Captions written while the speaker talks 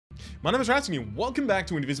My name is Rhapsody, and welcome back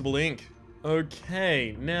to Invisible Inc.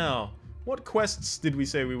 Okay, now, what quests did we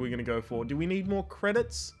say we were going to go for? Do we need more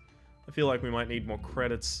credits? I feel like we might need more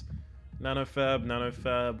credits. Nanofab,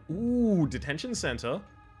 nanofab. Ooh, detention center.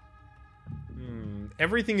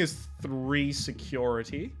 Everything is 3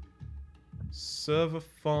 security. Server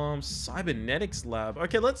farm, cybernetics lab.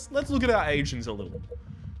 Okay, let's look at our agents a little.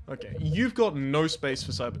 Okay, you've got no space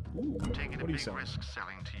for cyber. Ooh, what are you selling? Risk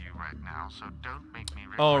selling to you right now, so don't make me.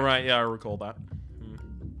 Oh right, yeah, I recall that.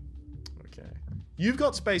 Okay, you've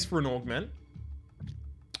got space for an augment.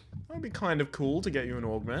 That would be kind of cool to get you an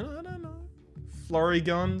augment. I don't know. Flurry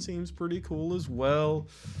gun seems pretty cool as well.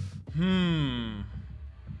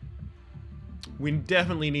 We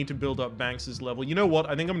definitely need to build up Banks's level. You know what?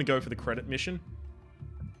 I think I'm going to go for the credit mission.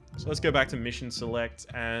 So let's go back to mission select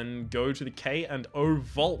and go to the K&O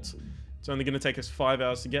vault. It's only going to take us 5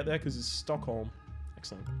 hours to get there because it's Stockholm.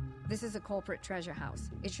 Excellent. This is a corporate treasure house.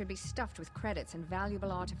 It should be stuffed with credits and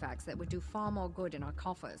valuable artifacts that would do far more good in our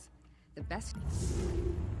coffers. The best...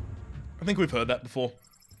 I think we've heard that before.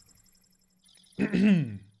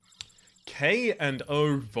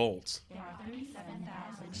 K&O vault. There are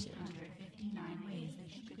 37,859 ways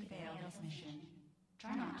that you could fail this mission.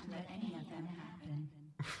 Try not to let any of them happen.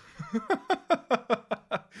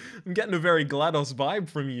 I'm getting a very GLaDOS vibe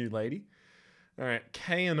from you, lady. Alright,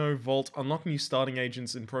 K&O Vault. Unlock new starting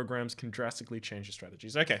agents and programs can drastically change your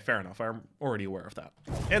strategies. Okay, fair enough. I'm already aware of that.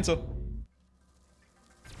 Answer.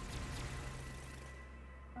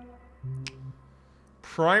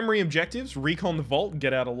 Primary objectives, recon the vault,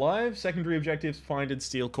 get out alive. Secondary objectives, find and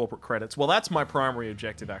steal corporate credits. Well, that's my primary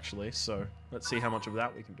objective, actually, so let's see how much of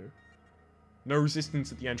that we can do. No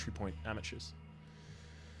resistance at the entry point, amateurs.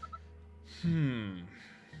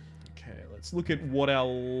 Okay, let's look at what our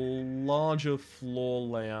larger floor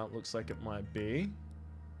layout looks like it might be.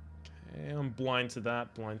 Okay, I'm blind to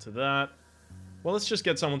that, blind to that. Well, let's just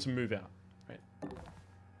get someone to move out, right?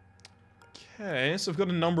 Okay, so I've got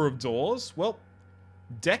a number of doors. Well,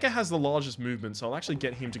 Decker has the largest movement, so I'll actually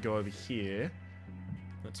get him to go over here.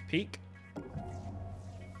 Let's peek.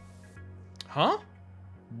 Huh?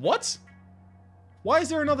 What? Why is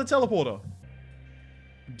there another teleporter?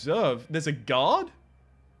 Observe. There's a guard?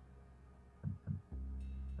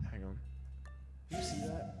 Hang on. Do you see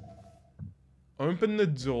that? Open the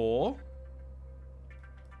door.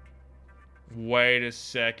 Wait a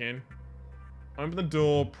second. Open the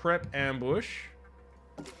door. Prep ambush.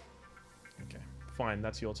 Okay. Fine,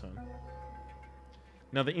 that's your turn.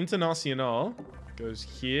 Now the Internacional goes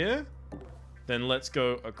here. Then let's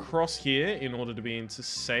go across here in order to be into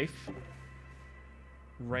safe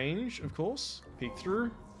range, of course. Peek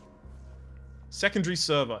through. Secondary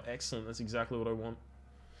server. Excellent, that's exactly what I want.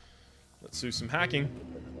 Let's do some hacking.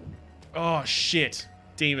 Oh, shit.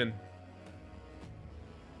 Demon.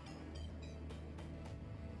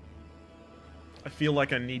 I feel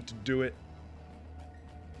like I need to do it.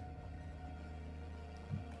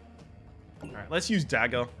 Alright, let's use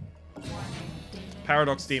Dagger.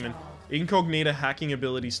 Paradox Demon. Incognita hacking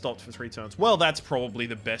ability stopped for 3 turns. Well, that's probably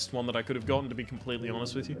the best one that I could have gotten, to be completely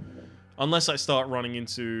honest with you. Unless I start running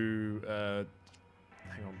into...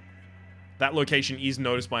 hang on. That location is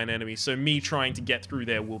noticed by an enemy, so me trying to get through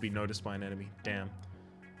there will be noticed by an enemy. Damn.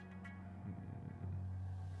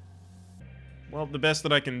 Well, the best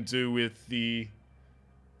that I can do with the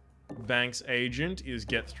Banks agent is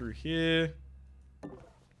get through here.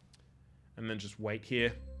 And then just wait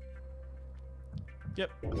here. Yep.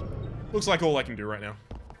 Looks like all I can do right now.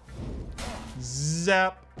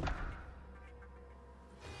 Zap.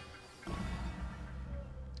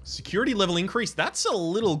 Security level increase. That's a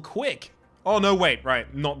little quick. Oh, no, wait.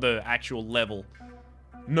 Right. Not the actual level.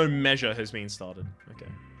 No measure has been started. Okay.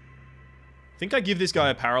 I think I give this guy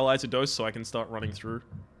a paralyzer dose so I can start running through.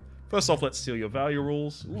 First off, let's steal your value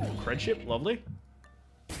rules. Ooh, credship. Lovely.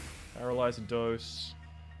 Paralyzer dose.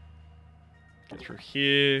 Get through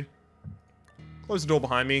here. Close the door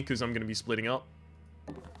behind me, because I'm going to be splitting up.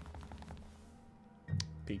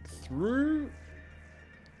 Peek through.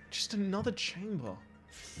 Just another chamber.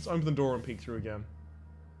 Let's open the door and peek through again.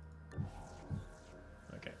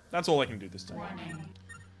 Okay, that's all I can do this time.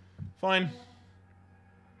 Fine.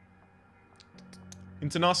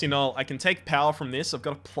 Internacional, I can take power from this. I've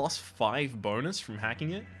got a +5 bonus from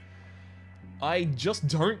hacking it. I just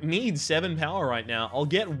don't need 7 power right now. I'll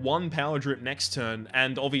get 1 power drip next turn,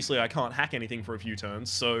 and obviously I can't hack anything for a few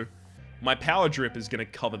turns, so my power drip is going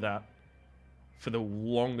to cover that for the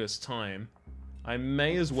longest time. I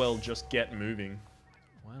may as well just get moving.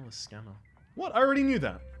 Wireless scanner. What? I already knew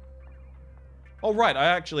that. Oh, right. I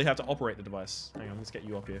actually have to operate the device. Hang on, let's get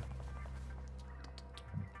you up here.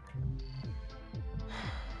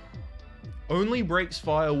 Only breaks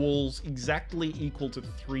firewalls exactly equal to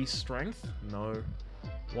 3 strength. No.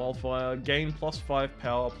 Wildfire. Gain +5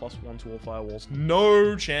 power, +1 to all firewalls.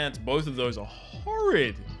 No chance. Both of those are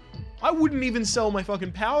horrid. I wouldn't even sell my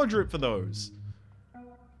fucking power drip for those.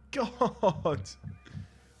 God.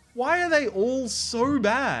 Why are they all so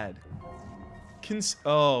bad?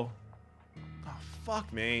 Oh,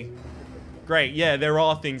 fuck me. Great, yeah, there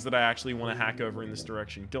are things that I actually want to hack over in this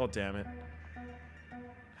direction. God damn it.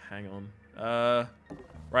 Hang on.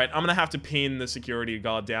 Right, I'm gonna have to pin the security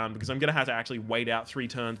guard down because I'm gonna have to actually wait out 3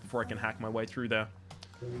 turns before I can hack my way through there.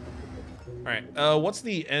 Alright, what's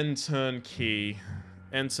the end turn key?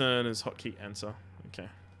 End turn is hotkey enter. Okay.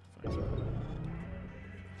 Fine.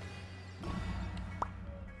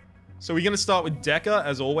 So we're going to start with Decker,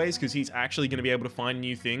 as always, because he's actually going to be able to find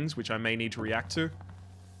new things, which I may need to react to.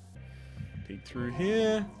 Peek through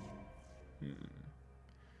here.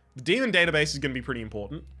 The demon database is going to be pretty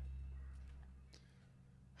important.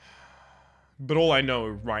 But all I know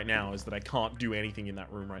right now is that I can't do anything in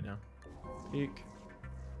that room right now. Peek.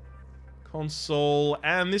 Console.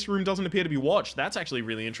 And this room doesn't appear to be watched. That's actually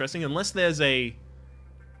really interesting, unless there's a...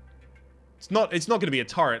 It's not going to be a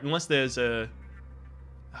turret, unless there's a...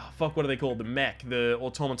 Oh, fuck, what are they called? The mech, the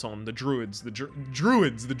automaton, the druids, the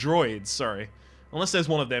droids, sorry. Unless there's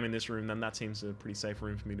one of them in this room, then that seems a pretty safe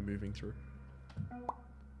room for me to moving through.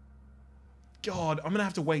 God, I'm gonna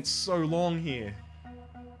have to wait so long here.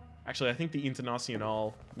 Actually, I think the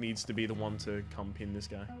Internacional needs to be the one to come pin this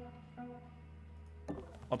guy.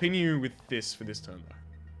 I'll pin you with this for this turn, though.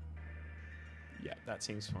 Yeah, that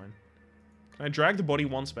seems fine. Can I drag the body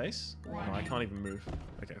 1 space? No, I can't even move.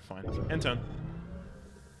 Okay, fine. End turn.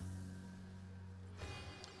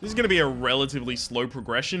 This is going to be a relatively slow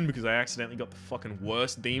progression because I accidentally got the fucking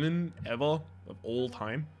worst demon ever of all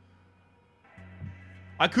time.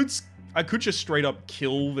 I could just straight up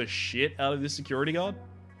kill the shit out of this security guard.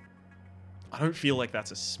 I don't feel like that's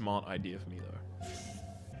a smart idea for me,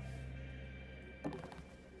 though.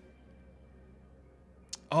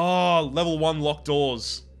 Oh, level 1 locked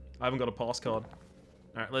doors. I haven't got a pass card.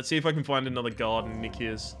 Alright, let's see if I can find another guard and nick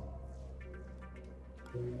his.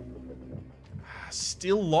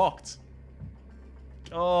 Still locked.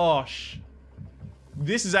 Gosh.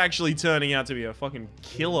 This is actually turning out to be a fucking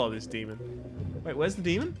killer, this demon. Wait, where's the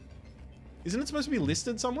demon? Isn't it supposed to be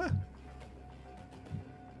listed somewhere?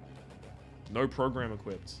 No program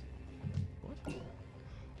equipped. What?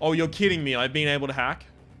 Oh, you're kidding me. I've been able to hack?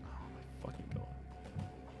 Oh my fucking god.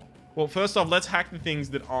 Well, first off, let's hack the things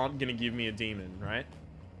that aren't going to give me a demon, right?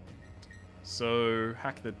 So,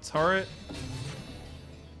 hack the turret.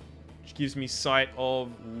 Which gives me sight of...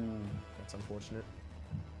 Ooh, that's unfortunate.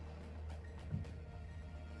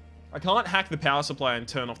 I can't hack the power supply and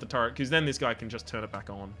turn off the turret, because then this guy can just turn it back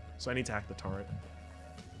on. So I need to hack the turret.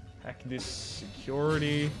 Hack this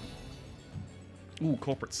security. Ooh,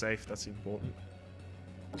 corporate safe. That's important.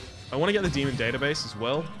 I want to get the demon database as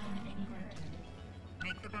well.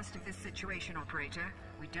 Make the best of this situation, operator.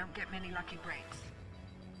 We don't get many lucky breaks.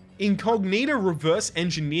 Incognito reverse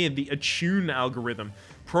engineered the attune algorithm.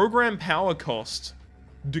 Program power cost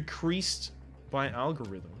decreased by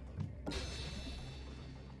algorithm.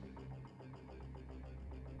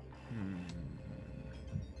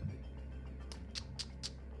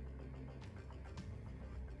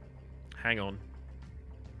 Hang on.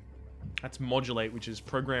 That's modulate, which is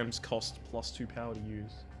programs cost +2 power to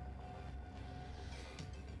use.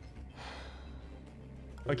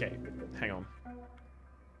 Okay, hang on.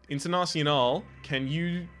 Internacional, can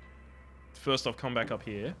you first off come back up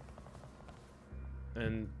here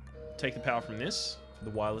and take the power from this for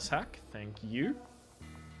the wireless hack? Thank you.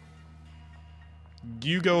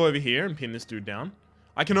 You go over here and pin this dude down.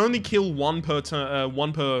 I can only kill one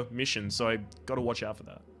per mission, so I gotta watch out for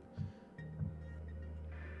that.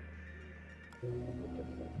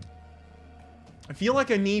 I feel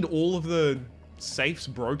like I need all of the safes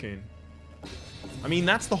broken. I mean,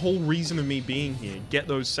 that's the whole reason of me being here. Get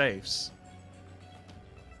those safes.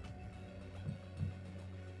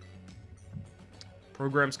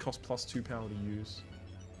 Programs cost +2 power to use.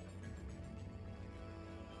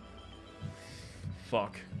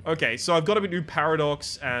 Fuck. Okay, so I've got to do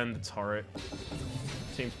Paradox and the turret.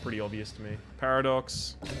 Seems pretty obvious to me.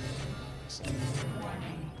 Paradox.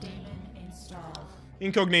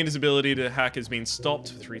 Incognito's ability to hack has been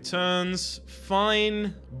stopped for 3 turns.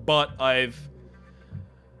 Fine, but I've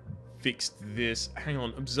fixed this. Hang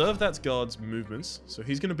on, observe that guard's movements. So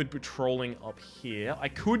he's going to be patrolling up here. I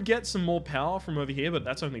could get some more power from over here, but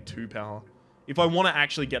that's only 2 power. If I want to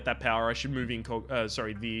actually get that power, I should move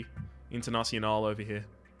the Internacional over here.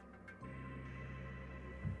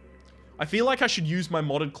 I feel like I should use my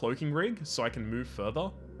modded cloaking rig so I can move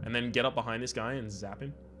further and then get up behind this guy and zap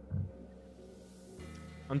him.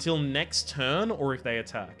 Until next turn or if they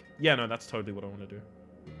attack. Yeah, no, that's totally what I want to do.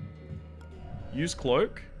 Use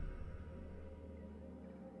cloak.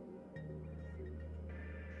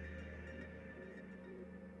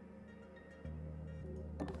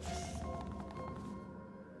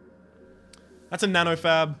 That's a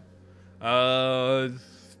nanofab. To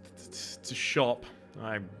shop.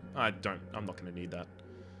 I'm not gonna need that.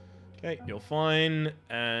 Okay, you're fine,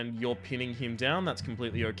 and you're pinning him down. That's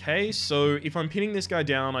completely okay. So if I'm pinning this guy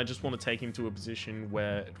down, I just want to take him to a position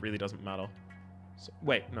where it really doesn't matter. So,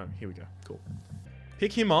 wait, no, here we go. Cool.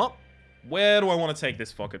 Pick him up. Where do I want to take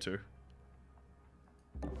this fucker to?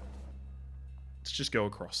 Let's just go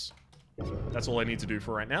across. That's all I need to do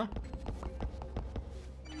for right now.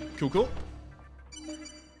 Cool, cool.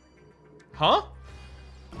 Huh?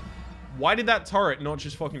 Why did that turret not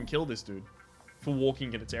just fucking kill this dude for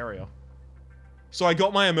walking in its area? So I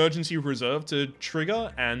got my emergency reserve to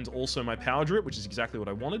trigger and also my power drip, which is exactly what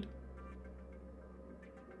I wanted.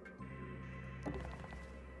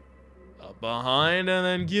 Up behind and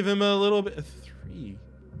then give him a little bit.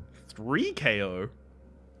 3 KO?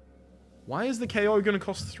 Why is the KO going to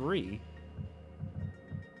cost 3?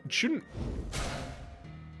 It shouldn't.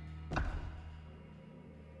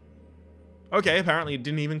 Okay, apparently it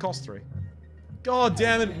didn't even cost 3. God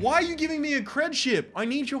damn it. Why are you giving me a cred ship? I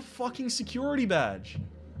need your fucking security badge.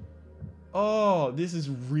 Oh, this is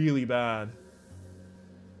really bad.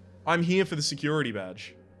 I'm here for the security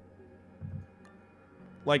badge.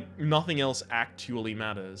 Like, nothing else actually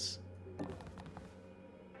matters.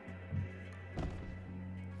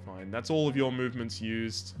 Fine, that's all of your movements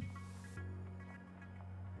used.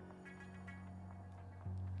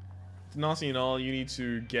 Tanasi and all, you need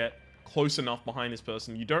to get close enough behind this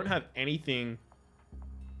person. You don't have anything.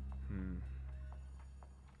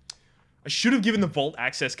 I should have given the vault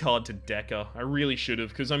access card to Decker. I really should have,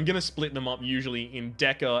 because I'm going to split them up usually in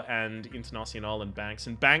Decker and Internacional and Banks.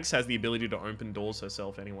 And Banks has the ability to open doors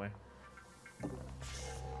herself anyway. Okay.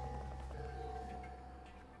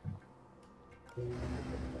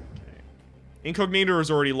 Incognito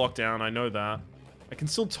is already locked down, I know that. I can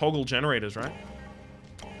still toggle generators, right?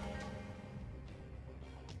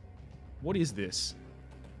 What is this?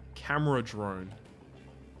 Camera drone.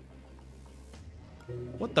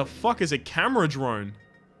 What the fuck is a camera drone?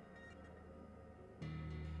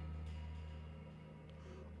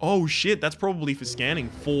 Oh shit, that's probably for scanning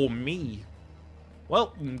for me.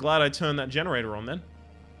 Well, I'm glad I turned that generator on then.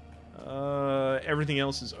 Everything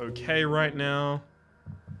else is okay right now.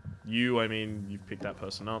 I mean, you've picked that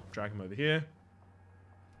person up. Drag him over here.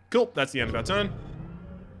 Cool, that's the end of our turn.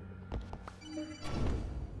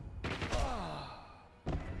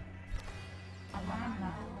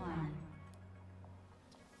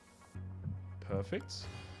 Perfect.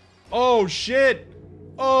 Oh, shit!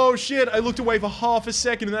 Oh, shit! I looked away for half a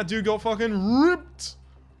second and that dude got fucking ripped!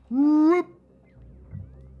 Rip!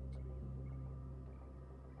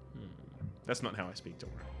 That's not how I speak,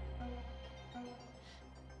 don't worry.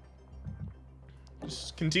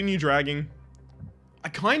 Just continue dragging. I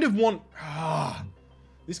kind of want...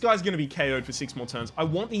 this guy's gonna be KO'd for 6 more turns. I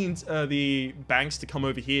want the Banks to come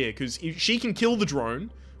over here, because she can kill the drone,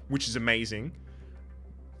 which is amazing.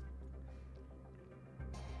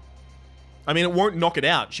 I mean, it won't knock it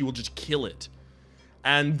out. She will just kill it.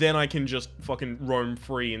 And then I can just fucking roam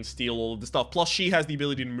free and steal all of the stuff. Plus, she has the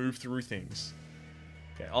ability to move through things.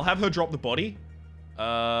 Okay, I'll have her drop the body.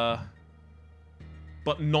 But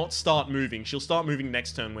not start moving. She'll start moving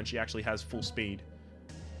next turn when she actually has full speed.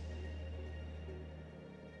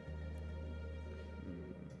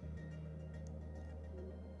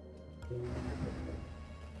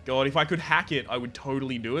 God, if I could hack it, I would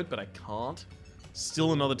totally do it, but I can't.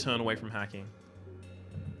 Still another turn away from hacking.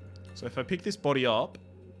 So if I pick this body up,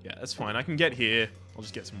 yeah, that's fine. I can get here. I'll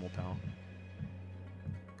just get some more power.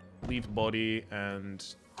 Leave the body and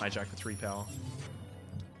hijack the 3 power.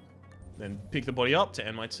 Then pick the body up to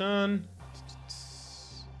end my turn.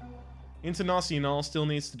 Internacional still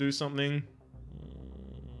needs to do something.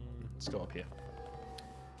 Let's go up here.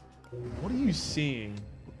 What are you seeing?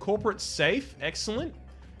 Corporate safe. Excellent.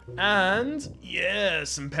 And, yeah,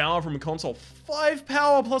 some power from a console. 5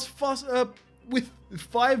 power plus with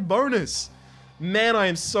 5 bonus. Man, I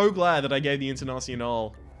am so glad that I gave the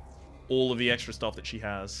Internacional all of the extra stuff that she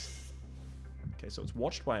has. Okay, so it's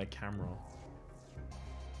watched by a camera.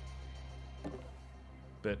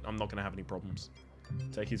 But I'm not going to have any problems.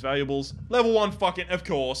 Take his valuables. Level 1 fucking, of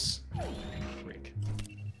course. Frick.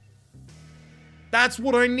 That's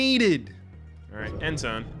what I needed. Alright, end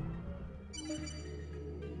turn.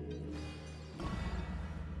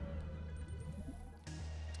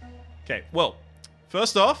 Okay, well,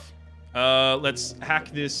 first off, let's hack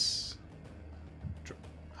this...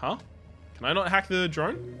 Huh? Can I not hack the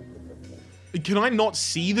drone? Can I not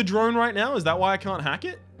see the drone right now? Is that why I can't hack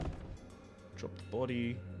it? Drop the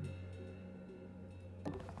body.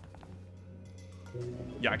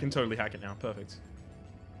 Yeah, I can totally hack it now. Perfect.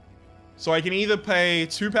 So I can either pay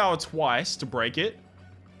 2 power twice to break it.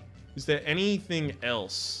 Is there anything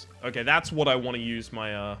else? Okay, that's what I want to use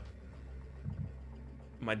my,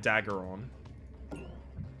 my dagger on.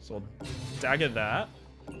 So I'll dagger that.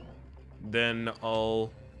 Then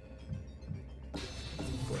I'll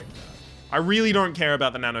break that. I really don't care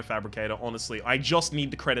about the nanofabricator, honestly. I just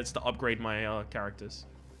need the credits to upgrade my characters.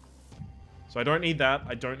 So I don't need that.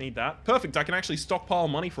 I don't need that. Perfect. I can actually stockpile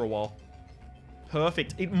money for a while.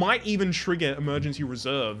 Perfect. It might even trigger emergency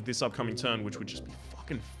reserve this upcoming turn, which would just be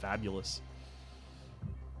fucking fabulous.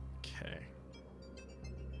 Okay.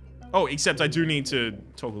 Oh, except I do need to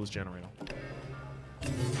toggle this generator.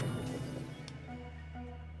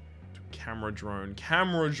 Camera drone.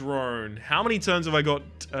 Camera drone. How many turns have I got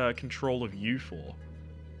control of you for?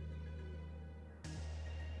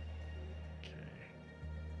 Okay.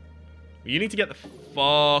 You need to get the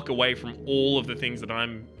fuck away from all of the things that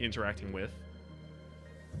I'm interacting with.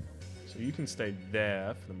 So you can stay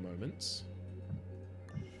there for the moment.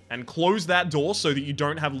 And close that door so that you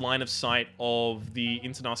don't have line of sight of the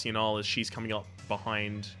Internacional as she's coming up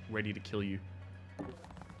behind, ready to kill you.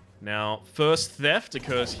 Now, first theft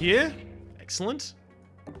occurs here. Excellent.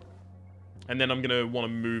 And then I'm gonna want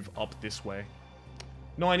to move up this way.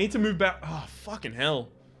 No, I need to move back. Oh, fucking hell.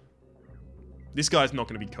 This guy's not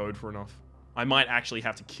gonna be code for enough. I might actually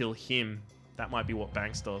have to kill him. That might be what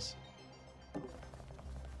Banks does.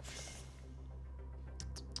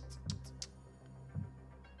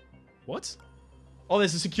 What? Oh,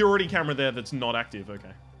 there's a security camera there that's not active.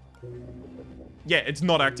 Okay. Yeah, it's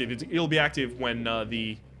not active. It'll be active when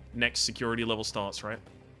the next security level starts, right?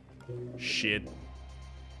 Shit.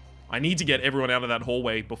 I need to get everyone out of that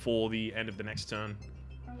hallway before the end of the next turn.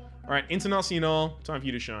 Alright, Internacional, time for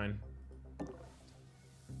you to shine.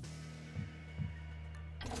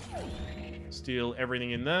 Steal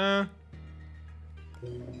everything in there.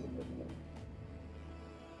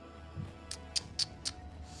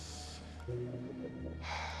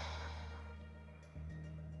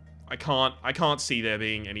 I can't see there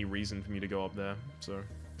being any reason for me to go up there, so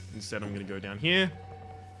instead I'm gonna go down here.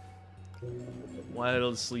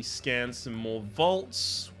 Wirelessly scan some more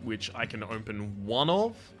vaults, which I can open one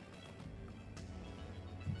of.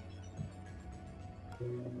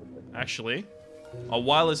 Actually, I'll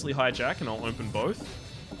wirelessly hijack and I'll open both.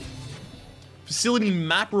 Facility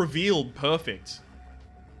map revealed. Perfect.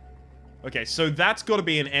 Okay, so that's got to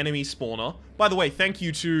be an enemy spawner. By the way, thank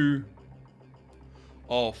you to...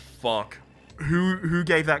 Oh, fuck. Who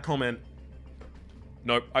gave that comment?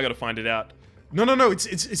 Nope, I gotta find it out. No,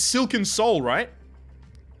 it's Silken Soul, right?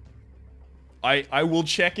 I will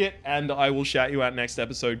check it, and I will shout you out next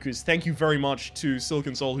episode, because thank you very much to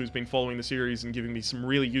Silken Soul, who's been following the series and giving me some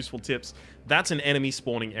really useful tips. That's an enemy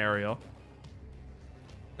spawning area.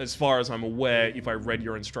 As far as I'm aware, if I read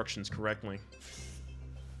your instructions correctly.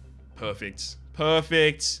 Perfect.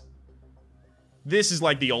 Perfect. This is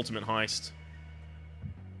like the ultimate heist.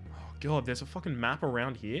 Oh god, there's a fucking map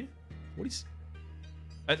around here? What is...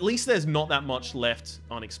 At least there's not that much left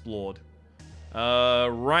unexplored.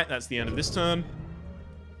 Right, that's the end of this turn.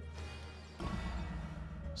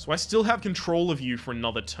 So I still have control of you for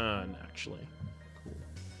another turn, actually. Cool.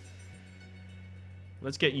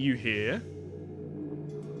 Let's get you here.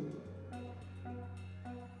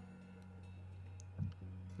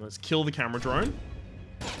 Let's kill the camera drone.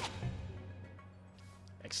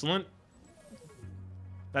 Excellent.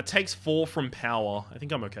 That takes 4 from power. I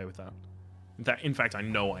think I'm okay with that. In fact, I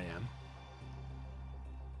know I am.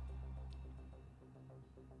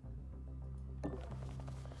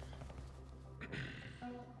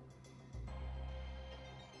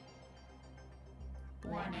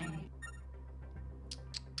 Warning.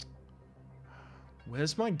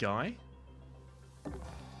 Where's my guy?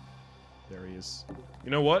 There he is.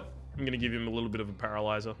 You know what? I'm gonna give him a little bit of a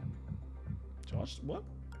paralyzer. Josh, what?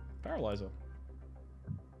 Paralyzer.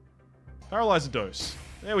 Paralyzer dose.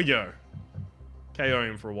 There we go. KO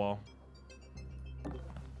him for a while.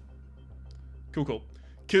 Cool, cool.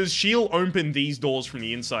 Because she'll open these doors from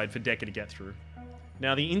the inside for Deca to get through.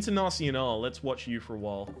 Now, the Internacional, let's watch you for a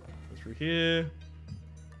while. Go through here.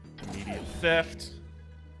 Immediate theft.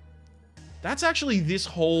 That's actually this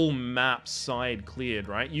whole map side cleared,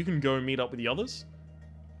 right? You can go meet up with the others?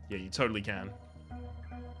 Yeah, you totally can.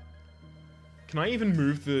 Can I even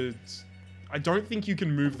move the... I don't think you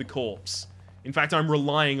can move the corpse. In fact, I'm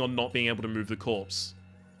relying on not being able to move the corpse.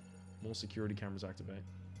 More security cameras activate.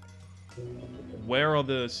 Where are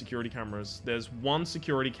the security cameras? There's one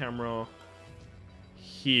security camera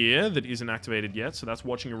here that isn't activated yet, so that's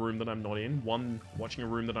watching a room that I'm not in. One watching a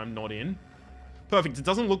room that I'm not in. Perfect. It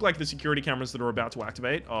doesn't look like the security cameras that are about to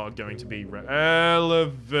activate are going to be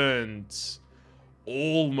relevant.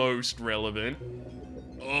 Almost relevant.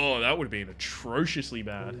 Oh, that would have been atrociously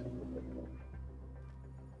bad.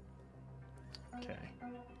 Okay.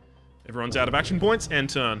 Everyone's out of action points, and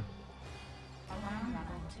turn. Alarm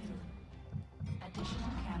level 2. Additional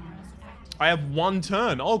cameras active. I have one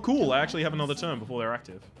turn. Oh, cool. I actually have another turn before they're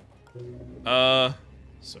active.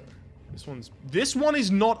 So this one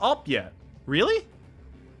is not up yet. Really?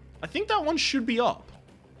 I think that one should be up.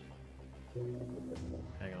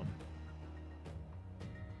 Hang on.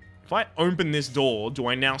 If I open this door, do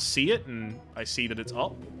I now see it and I see that it's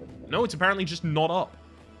up? No, it's apparently just not up.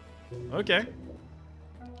 Okay.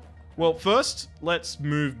 Well, first, let's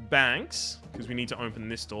move Banks, because we need to open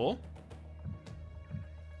this door.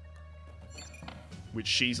 Which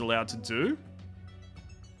she's allowed to do.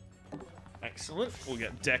 Excellent. We'll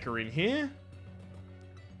get Decker in here.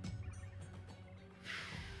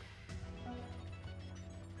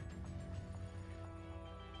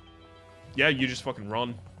 Yeah, you just fucking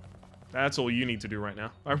run. That's all you need to do right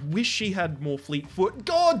now. I wish she had more fleet foot.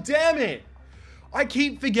 God damn it! I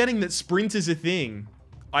keep forgetting that sprint is a thing.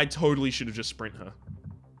 I totally should have just sprint her.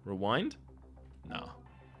 Rewind? No.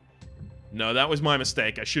 No, that was my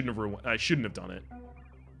mistake. I shouldn't have done it.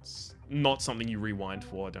 It's not something you rewind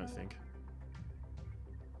for, I don't think.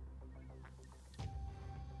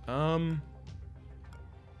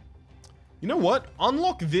 You know what?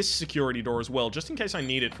 Unlock this security door as well, just in case I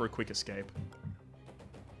need it for a quick escape.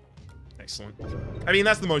 Excellent. I mean,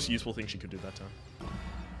 that's the most useful thing she could do that time.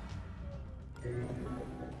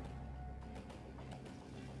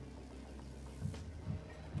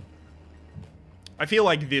 I feel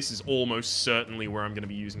like this is almost certainly where I'm going to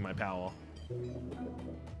be using my power.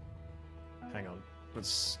 Hang on.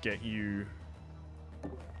 Let's get you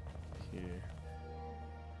here.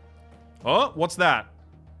 Oh, what's that?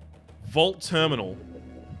 Vault terminal.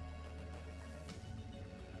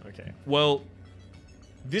 Okay. Well,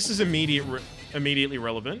 this is immediately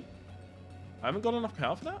relevant. I haven't got enough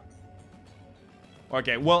power for that?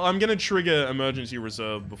 Okay, well, I'm going to trigger emergency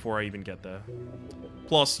reserve before I even get there.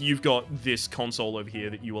 Plus, you've got this console over here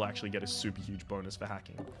that you will actually get a super huge bonus for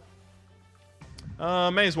hacking.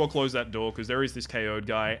 May as well close that door, because there is this KO'd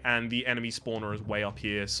guy, and the enemy spawner is way up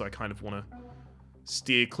here, so I kind of want to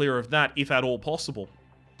steer clear of that, if at all possible.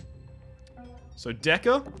 So,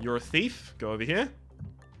 Decker, you're a thief. Go over here.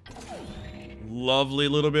 Lovely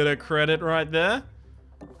little bit of credit right there.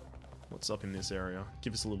 What's up in this area?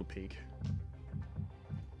 Give us a little peek.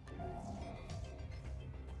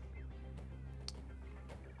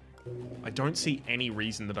 I don't see any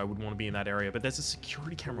reason that I would want to be in that area, but there's a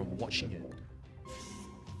security camera watching it.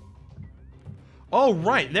 Oh,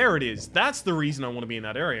 right, there it is. That's the reason I want to be in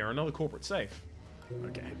that area. Another corporate safe.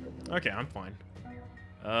 Okay. Okay, I'm fine.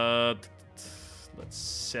 Let's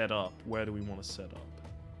set up. Where do we want to set up?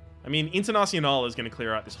 I mean, Internacional is going to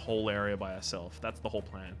clear out this whole area by herself. That's the whole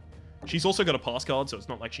plan. She's also got a pass card, so it's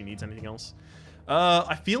not like she needs anything else.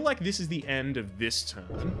 I feel like this is the end of this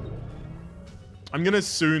turn. I'm going to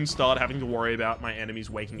soon start having to worry about my enemies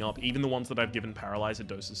waking up, even the ones that I've given paralyzer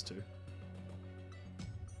doses to.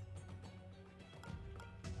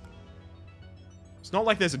 It's not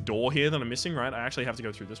like there's a door here that I'm missing, right? I actually have to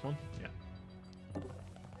go through this one. Yeah.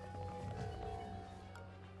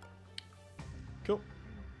 Cool.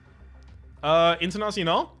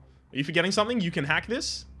 Internacional? Are you forgetting something? You can hack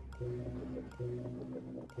this?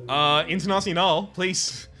 Internacional,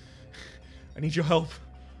 please. I need your help.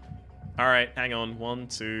 Alright, hang on. 1,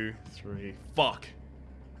 2, 3. Fuck.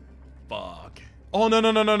 Fuck. Oh,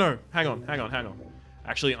 no. Hang on.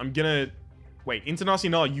 Actually, I'm gonna... Wait,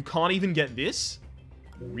 Internacional, you can't even get this?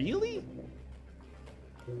 Really?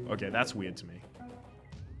 Okay, that's weird to me.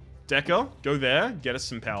 Decker, go there. Get us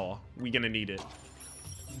some power. We're gonna need it.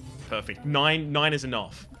 Perfect. 9 is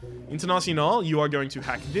enough. Internacional, you are going to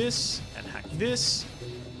hack this and hack this.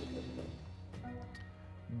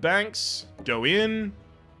 Banks, go in.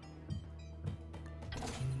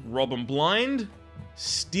 Rob 'em blind.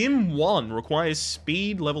 Stim 1 requires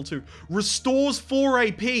speed level 2. Restores 4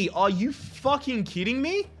 AP. Are you fucking kidding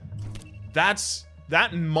me? That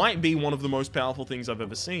might be one of the most powerful things I've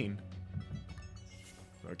ever seen.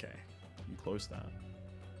 Okay, you close that.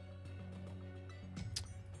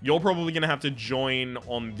 You're probably going to have to join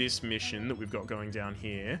on this mission that we've got going down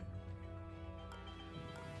here.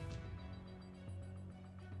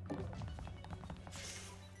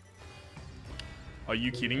 Are you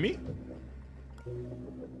kidding me?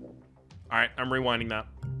 Alright, I'm rewinding that.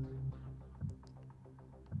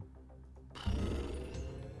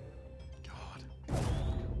 God.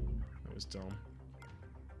 That was dumb.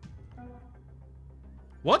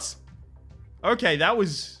 What? Okay, that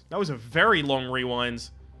was a very long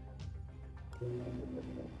rewind.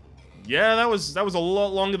 Yeah, that was a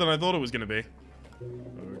lot longer than I thought it was gonna be.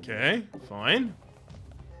 Okay, fine.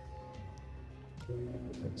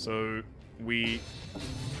 So we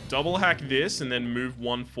double hack this and then move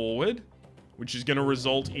one forward, which is gonna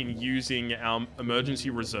result in using our emergency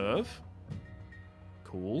reserve.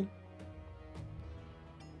 Cool.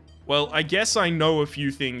 Well, I guess I know a few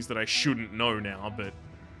things that I shouldn't know now, but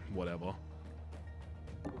whatever.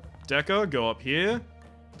 Decker, go up here.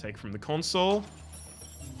 Take from the console.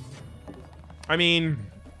 I mean,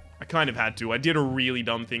 I kind of had to. I did a really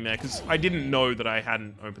dumb thing there, because I didn't know that I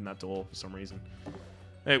hadn't opened that door for some reason.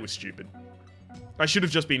 It was stupid. I should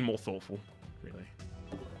have just been more thoughtful, really.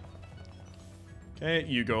 Okay,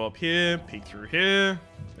 you go up here, peek through here,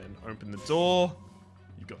 then open the door.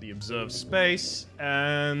 You've got the observed space,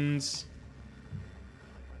 and...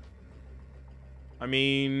 I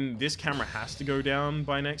mean, this camera has to go down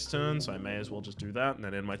by next turn, so I may as well just do that and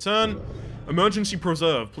then end my turn. Emergency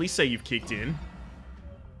preserve. Please say you've kicked in.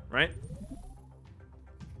 Right?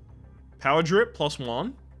 Power drip,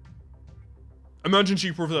 +1.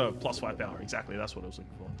 Emergency preserve, +5 power. Exactly, that's what I was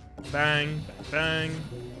looking for. Bang, bang,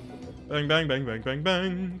 bang. Bang, bang, bang, bang, bang,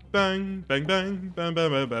 bang. Bang, bang, bang, bang, bang,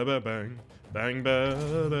 bang, bang, bang, bang. Bang, ba,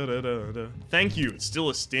 da, da, da, da. Thank you, it's still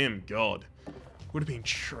a stim, God. Would have been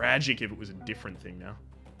tragic if it was a different thing now.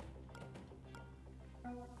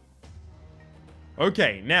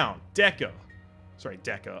 Okay, now, Decker. Sorry,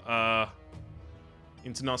 Decker.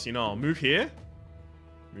 International. Move here.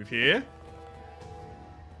 Move here.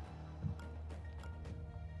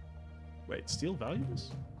 Wait, steal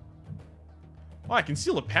valuables? Oh, I can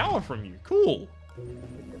steal the power from you. Cool.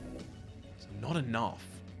 It's not enough.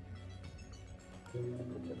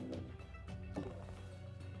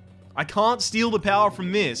 I can't steal the power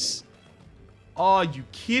from this. Are you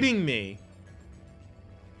kidding me?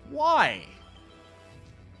 Why?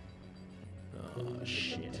 Oh,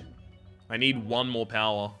 shit. I need one more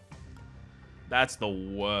power. That's the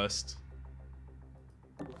worst.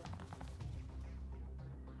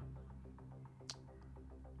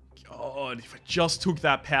 God, if I just took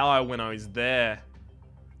that power when I was there.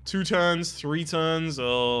 2 turns, 3 turns.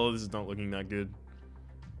 Oh, this is not looking that good.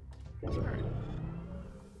 Alright.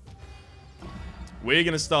 We're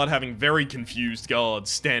gonna start having very confused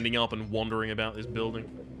guards standing up and wandering about this building.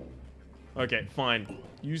 Okay, fine.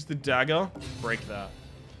 Use the dagger. Break that.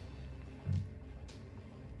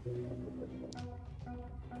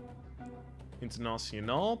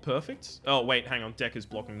 International. Perfect. Oh, wait, hang on. Decker's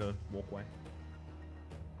blocking the walkway.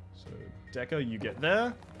 So, Decker, you get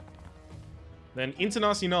there. Then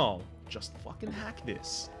International. Just fucking hack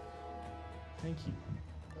this. Thank you.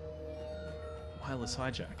 Wireless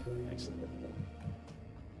hijack. Excellent.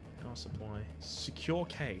 Power supply. Secure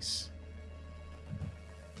case.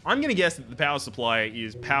 I'm gonna guess that the power supply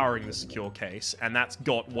is powering the secure case, and that's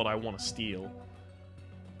got what I want to steal.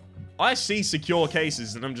 I see secure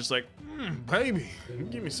cases, and I'm just like, baby,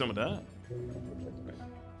 give me some of that.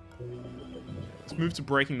 Let's move to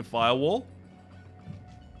breaking the firewall.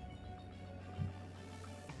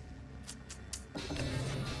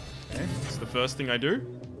 Okay, that's the first thing I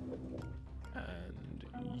do.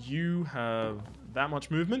 And you have that much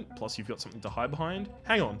movement, plus you've got something to hide behind.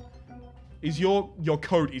 Hang on. Is your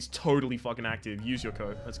coat is totally fucking active. Use your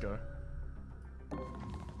coat. Let's go.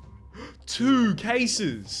 2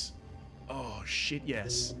 cases! Oh, shit,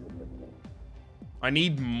 yes. I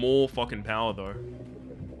need more fucking power, though.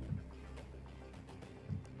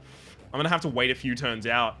 I'm gonna have to wait a few turns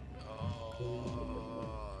out.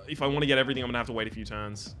 If I want to get everything, I'm gonna have to wait a few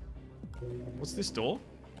turns. What's this door?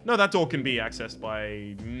 No, that door can be accessed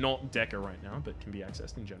by not Decker right now, but can be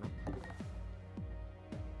accessed in general.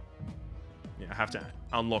 Yeah, I have to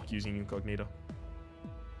unlock using incognito.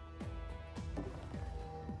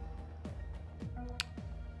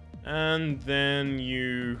 And then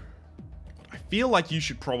you... I feel like you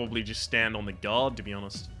should probably just stand on the guard, to be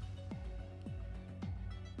honest.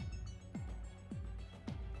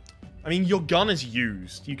 I mean, your gun is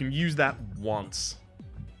used. You can use that once.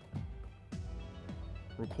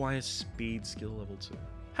 Requires speed skill level 2.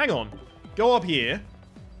 Hang on. Go up here.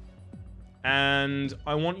 And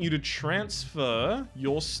I want you to transfer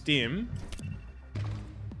your stim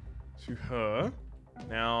to her.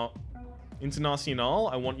 Now, International,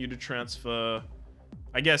 I want you to transfer,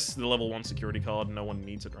 I guess, the level 1 security card. No one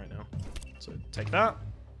needs it right now. So take that.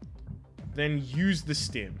 then use the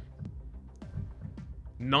stim.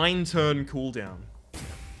 9 turn cooldown.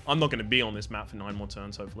 I'm not going to be on this map for 9 more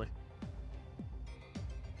turns, hopefully.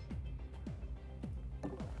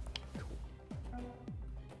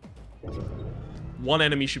 Cool. One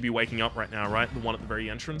enemy should be waking up right now, right? The one at the very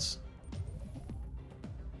entrance.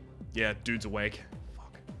 Yeah, dude's awake.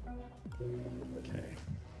 Fuck. Okay.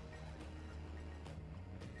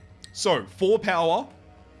 So, 4 power.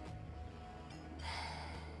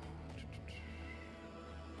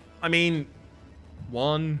 I mean,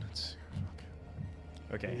 1,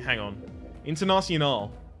 2, okay, hang on.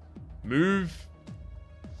 Internacional. Move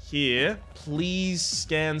here. Please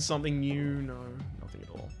scan something new. No, nothing at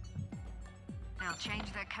all. They'll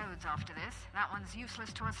change their codes after this. That one's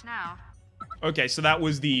useless to us now. Okay, so that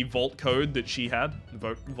was the vault code that she had.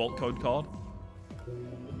 The vault code card.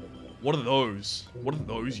 What are those? What are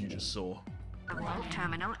those you just saw? The vault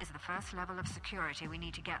terminal is the first level of security we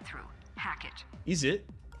need to get through. Hack it. Is it?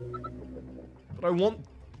 But I want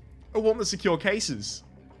the secure cases.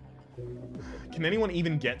 Can anyone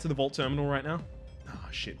even get to the vault terminal right now? Oh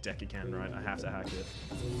shit, Decker can, right? I have to hack it.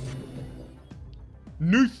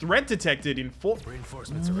 New threat detected in Fort...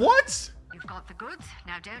 Reinforcements. What? You've got the goods.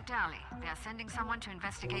 Now don't dally. They're sending someone to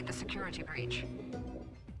investigate the security breach.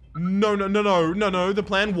 No. The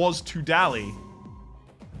plan was to dally.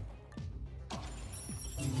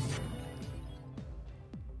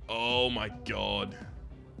 Oh my god.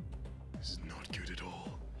 This is not good at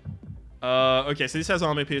all. Okay, so this has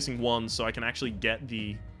armor piercing 1, so I can actually get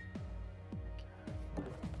the...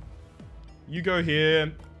 You go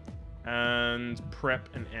here and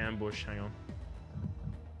prep an ambush. Hang on.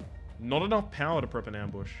 Not enough power to prep an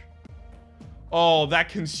ambush. Oh, that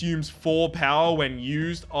consumes 4 power when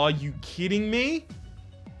used. Are you kidding me?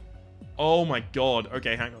 Oh my god.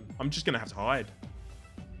 Okay, hang on. I'm just gonna have to hide.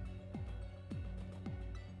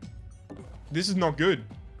 This is not good.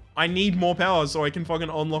 I need more power so I can fucking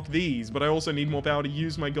unlock these, but I also need more power to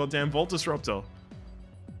use my goddamn Vault Disruptor.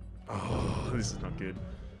 Oh, this is not good.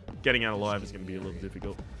 Getting out alive is gonna be a little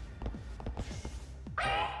difficult.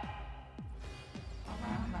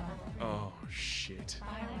 Oh, shit.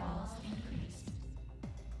 Firewalls increased.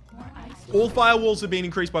 More ice. All firewalls have been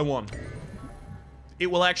increased by 1. It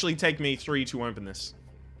will actually take me 3 to open this.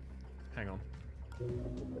 Hang on.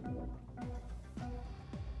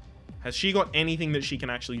 Has she got anything that she can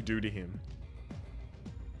actually do to him?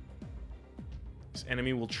 This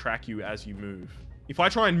enemy will track you as you move. If I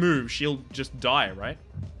try and move, she'll just die, right?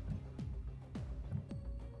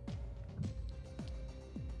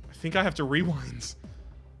 I think I have to rewind.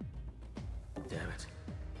 Damn it.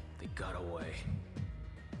 They got away.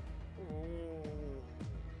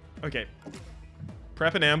 Okay.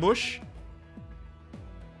 Prep an ambush.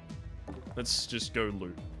 Let's just go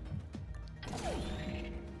loot.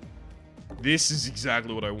 This is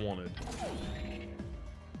exactly what I wanted.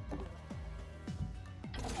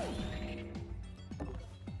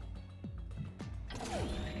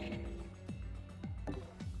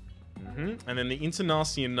 And then the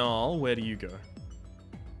Internacional, where do you go?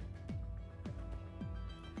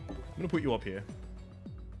 I'm gonna put you up here.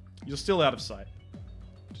 You're still out of sight.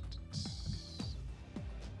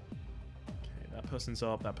 Okay, that person's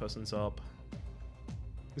up, that person's up.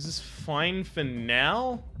 This is fine for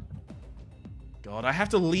now. God, I have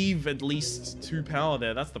to leave at least 2 power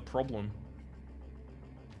there. That's the problem.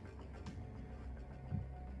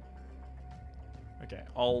 Okay,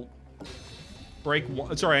 I'll break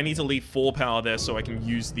one. Sorry, I need to leave 4 power there so I can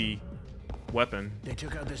use the weapon. They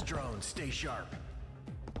took out this drone. Stay sharp.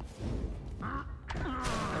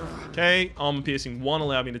 Okay, armor piercing 1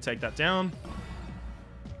 allow me to take that down.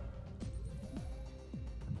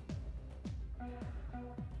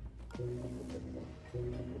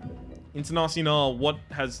 Internacional, what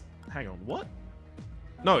has... Hang on, what?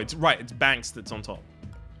 No, it's right, it's Banks that's on top.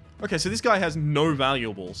 Okay, so this guy has no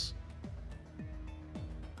valuables.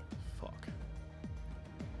 Fuck.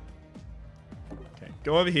 Okay,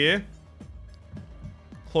 go over here.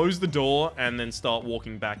 Close the door, and then start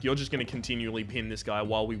walking back. You're just going to continually pin this guy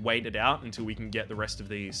while we wait it out until we can get the rest of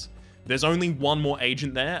these. There's only 1 more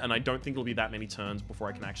agent there, and I don't think it'll be that many turns before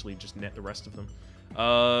I can actually just net the rest of them.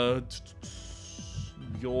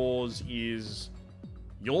 Yours is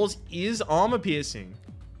armor piercing.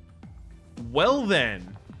 Well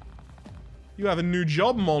then. You have a new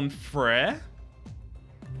job, mon frere.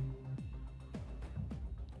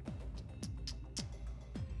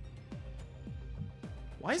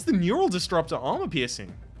 Why is the neural disruptor armor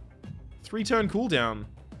piercing? 3 turn cooldown.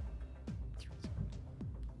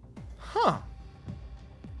 Huh.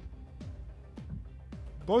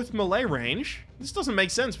 Both melee range. This doesn't make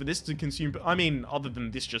sense for this to consume... I mean, other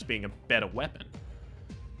than this just being a better weapon.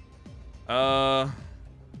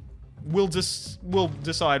 We'll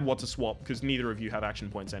decide what to swap, because neither of you have action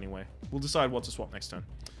points anyway. We'll decide what to swap next turn.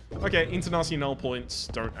 Okay, international points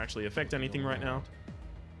don't actually affect anything right now.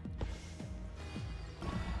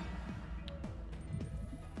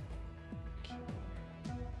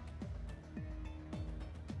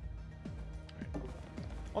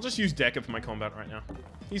 I'll just use Decker for my combat right now.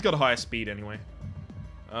 He's got a higher speed anyway.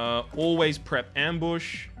 Always prep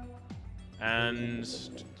ambush. And...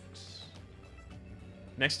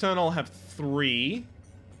 next turn I'll have 3.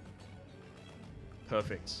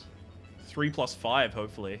 Perfect. 3 plus 5,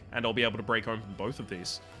 hopefully. And I'll be able to break open both of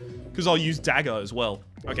these. Because I'll use Dagger as well.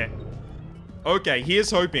 Okay. Okay, here's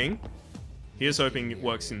hoping. Here's hoping it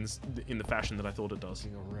works in the fashion that I thought it does.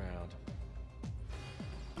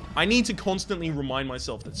 I need to constantly remind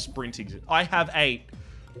myself that sprint exists. I have 8.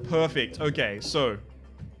 Perfect. Okay, so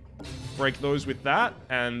break those with that,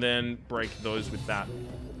 and then break those with that.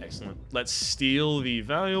 Excellent. Let's steal the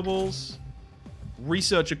valuables.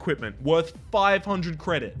 Research equipment worth 500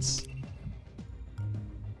 credits.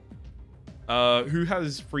 Who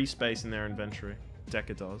has free space in their inventory?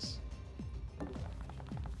 Decker does.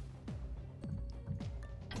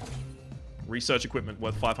 Research equipment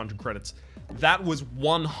worth 500 credits. That was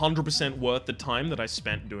 100% worth the time that I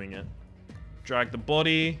spent doing it. Drag the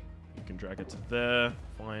body. You can drag it to there.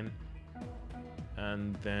 Fine.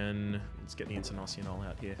 And then let's get the International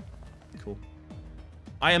out here. Cool.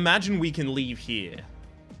 I imagine we can leave here.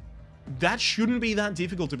 That shouldn't be that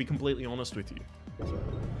difficult, to be completely honest with you.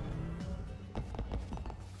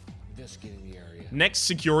 Investigating the area. Next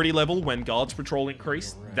security level, when guards patrol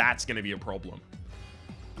increase, that's going to be a problem.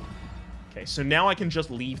 Okay, so now I can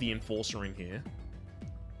just leave the Enforcer in here.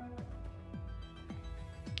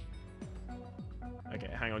 Okay,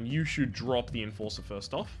 hang on. You should drop the Enforcer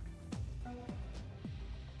first off.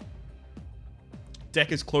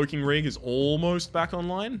 Decker's cloaking rig is almost back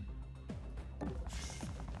online.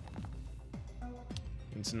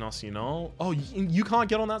 International. Oh, you can't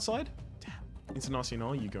get on that side? Damn.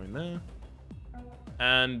 International, you go in there.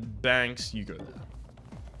 And Banks, you go there.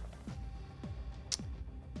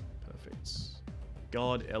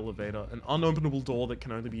 Guard elevator. An unopenable door that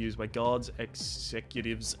can only be used by guards,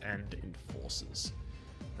 executives, and enforcers.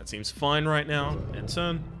 That seems fine right now. End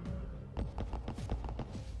turn.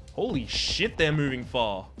 Holy shit, they're moving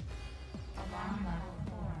far.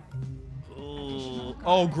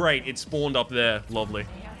 Oh, great. It spawned up there. Lovely.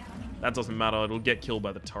 That doesn't matter. It'll get killed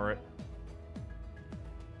by the turret.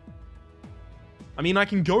 I mean, I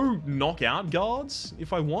can go knock out guards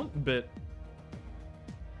if I want, but...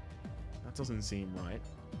 that doesn't seem right.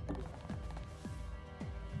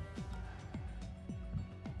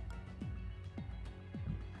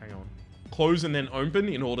 Hang on. Close and then open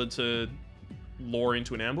in order to lure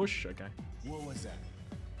into an ambush? Okay. What was that?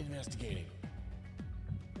 Investigating.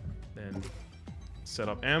 Then set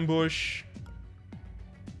up ambush.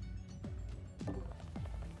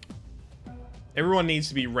 Everyone needs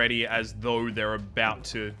to be ready as though they're about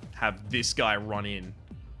to have this guy run in.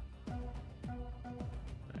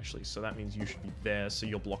 Actually, so that means you should be there, so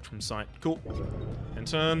you're blocked from sight. Cool. And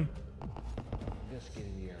turn.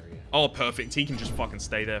 Investigating the area. Oh, perfect. He can just fucking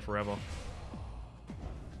stay there forever.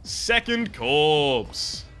 Second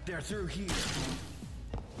corpse. They're through here.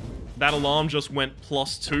 That alarm just went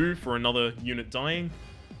 +2 for another unit dying.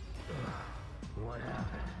 What happened?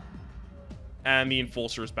 And the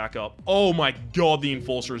Enforcer is back up. Oh my god, the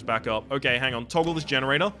Enforcer is back up. Okay, hang on. Toggle this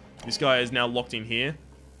generator. This guy is now locked in here.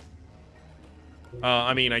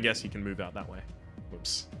 I mean, I guess he can move out that way.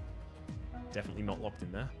 Whoops. Definitely not locked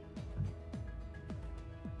in there.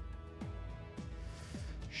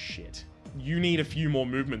 Shit. You need a few more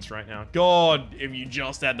movements right now. God, if you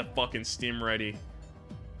just had the fucking stim ready.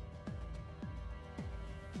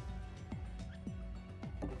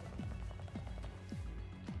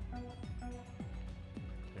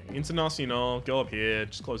 Okay, International, go up here.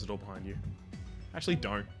 Just close the door behind you. Actually,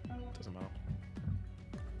 don't. Doesn't matter.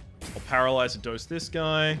 I'll paralyze and dose this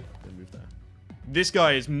guy. Then move there. This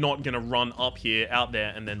guy is not going to run up here, out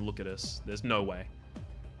there, and then look at us. There's no way.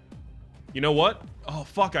 You know what? Oh,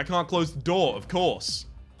 fuck, I can't close the door, of course.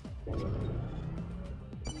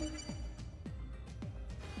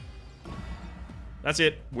 That's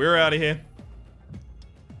it. We're out of here.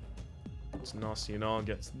 It's Nacional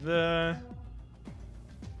gets there.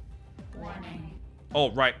 Warning.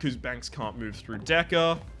 Oh, right, because Banks can't move through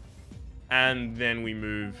Decker. And then we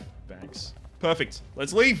move Banks. Perfect.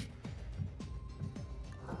 Let's leave.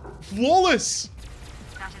 Flawless!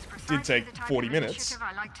 That is Did take precisely the type 40 of minutes. initiative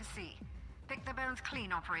I like to see. Pick the bones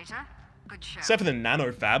clean, operator. Good show. Except for the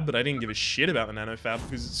nanofab, but I didn't give a shit about the nanofab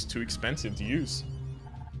because it's too expensive to use.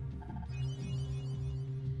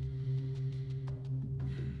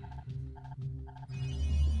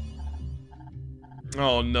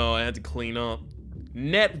 Oh no, I had to clean up.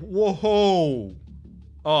 Whoa!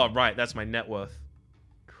 Oh, right, that's my net worth.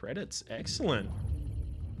 Credits, excellent.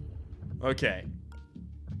 Okay.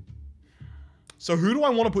 So who do I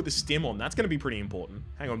want to put the stim on? That's going to be pretty important.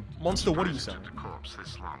 Hang on, Monster, what are you saying? It took a corpse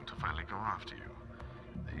this long to finally go after you.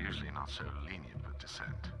 They're usually not so lenient with dissent.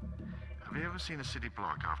 Have you ever seen a city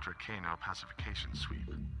block after a Kano pacification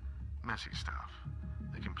sweep? Messy stuff.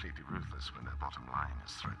 They're completely ruthless when their bottom line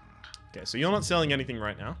is threatened. Okay, so you're not selling anything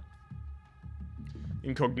right now.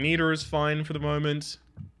 Incognito is fine for the moment.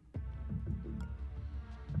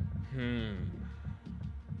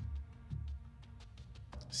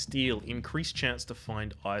 Steal. Increased chance to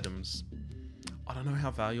find items. I don't know how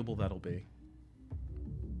valuable that'll be.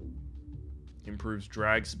 Improves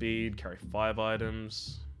drag speed. Carry 5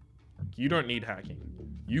 items. You don't need hacking.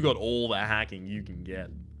 You got all the hacking you can get.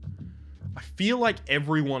 I feel like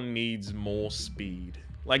everyone needs more speed.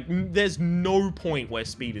 Like, there's no point where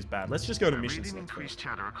speed is bad. Let's just go to mission Reading select increased first.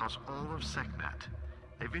 chatter across all of SecNet.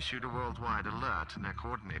 They've issued a worldwide alert and they're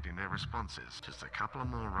coordinating their responses. Just a couple of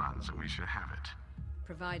more runs and we should have it.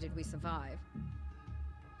 Provided we survive.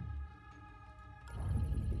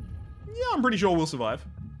 Yeah, I'm pretty sure we'll survive.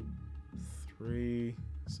 3,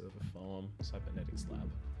 server farm, cybernetics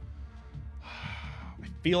lab. I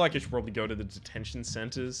feel like I should probably go to the detention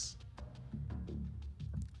centers.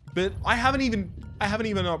 But I haven't even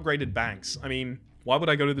upgraded Banks. I mean, why would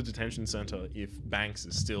I go to the detention center if Banks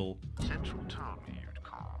is still... Central told me you'd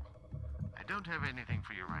call. I don't have anything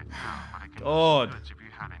for you right now, but I can God. use goods if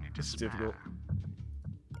you had any to It's spare. difficult.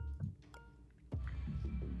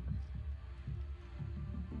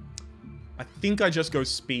 I think I just go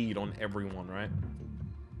speed on everyone, right?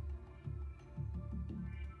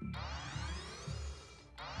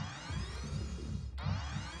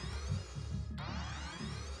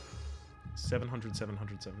 $700,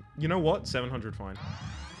 $700. You know what? 700, fine.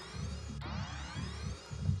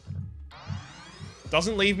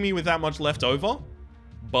 Doesn't leave me with that much left over,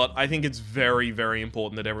 but I think it's very, very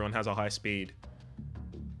important that everyone has a high speed.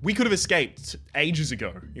 We could have escaped ages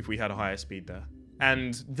ago if we had a higher speed there.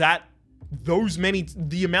 And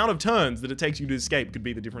the amount of turns that it takes you to escape could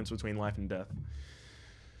be the difference between life and death.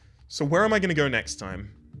 So where am I going to go next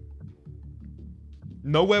time?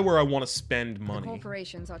 Nowhere where I want to spend The money.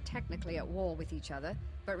 corporations are technically at war with each other,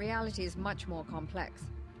 but reality is much more complex.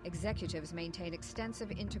 Executives maintain extensive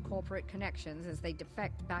intercorporate connections as they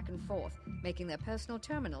defect back and forth, making their personal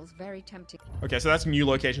terminals very tempting. Okay, so that's new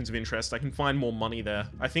locations of interest. I can find more money there.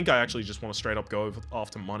 I think I actually just want to straight up go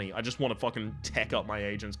after money. I just want to fucking tech up my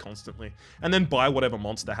agents constantly. And then buy whatever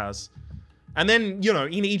monster has. And then, you know,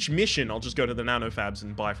 in each mission, I'll just go to the nanofabs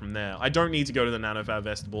and buy from there. I don't need to go to the nanofab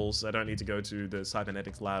vestibles. I don't need to go to the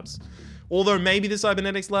cybernetics labs. Although maybe the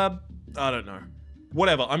cybernetics lab, I don't know.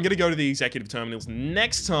 Whatever, I'm gonna go to the executive terminals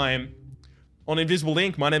next time on Invisible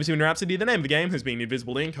Ink. My name has been Rhapsody. The name of the game has been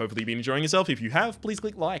Invisible Ink. Hopefully you've been enjoying yourself. If you have, please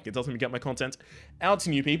click like. It does help me get my content out to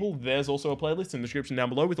new people. There's also a playlist in the description down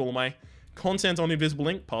below with all of my content on Invisible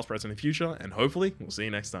Ink, past, present, and future. And hopefully, we'll see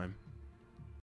you next time.